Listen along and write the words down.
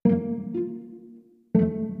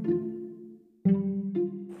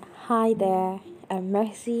Hi there, I'm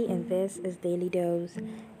Mercy, and this is Daily Dose.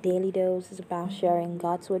 Daily Dose is about sharing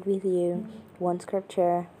God's Word with you, one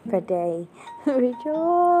scripture per day.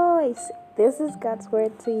 Rejoice! This is God's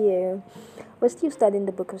Word to you. We're still studying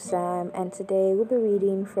the book of Psalm, and today we'll be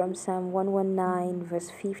reading from Psalm 119, verse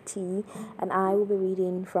 50, and I will be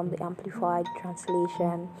reading from the Amplified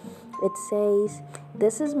Translation. It says,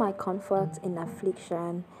 "This is my comfort in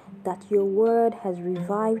affliction, that your word has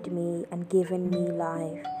revived me and given me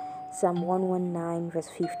life." Psalm 119, verse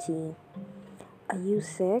 50. Are you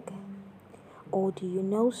sick? Or do you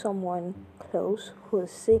know someone close who is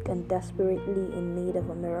sick and desperately in need of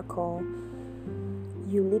a miracle?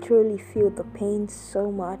 You literally feel the pain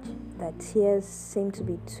so much that tears seem to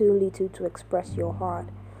be too little to express your heart.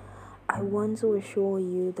 I want to assure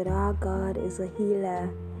you that our God is a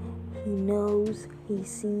healer. He knows, He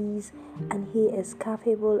sees, and He is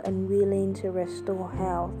capable and willing to restore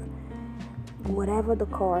health. Whatever the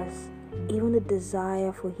cause, even the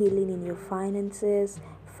desire for healing in your finances,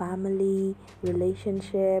 family,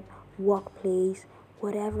 relationship, workplace,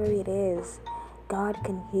 whatever it is, God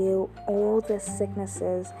can heal all the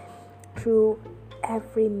sicknesses through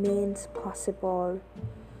every means possible.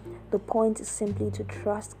 The point is simply to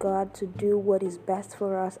trust God to do what is best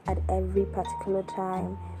for us at every particular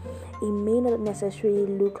time. It may not necessarily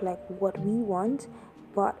look like what we want,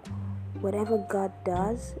 but whatever God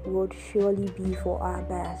does will surely be for our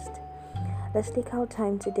best. Let's take our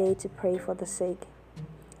time today to pray for the sick.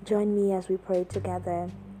 Join me as we pray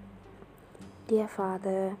together. Dear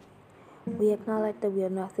Father, we acknowledge that we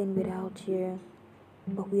are nothing without you,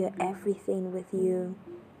 but we are everything with you.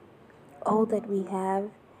 All that we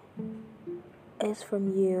have is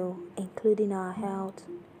from you, including our health.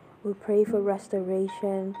 We pray for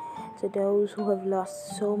restoration to those who have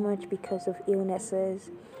lost so much because of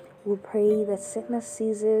illnesses. We pray that sickness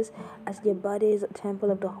ceases, as their body is a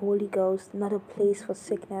temple of the Holy Ghost, not a place for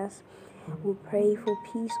sickness. We pray for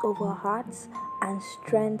peace over hearts and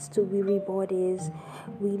strength to weary bodies.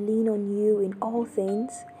 We lean on you in all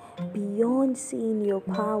things. Beyond seeing your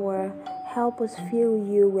power, help us feel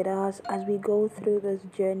you with us as we go through this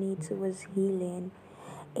journey towards healing.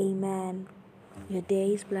 Amen. Your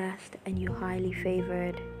day is blessed and you're highly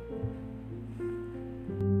favored.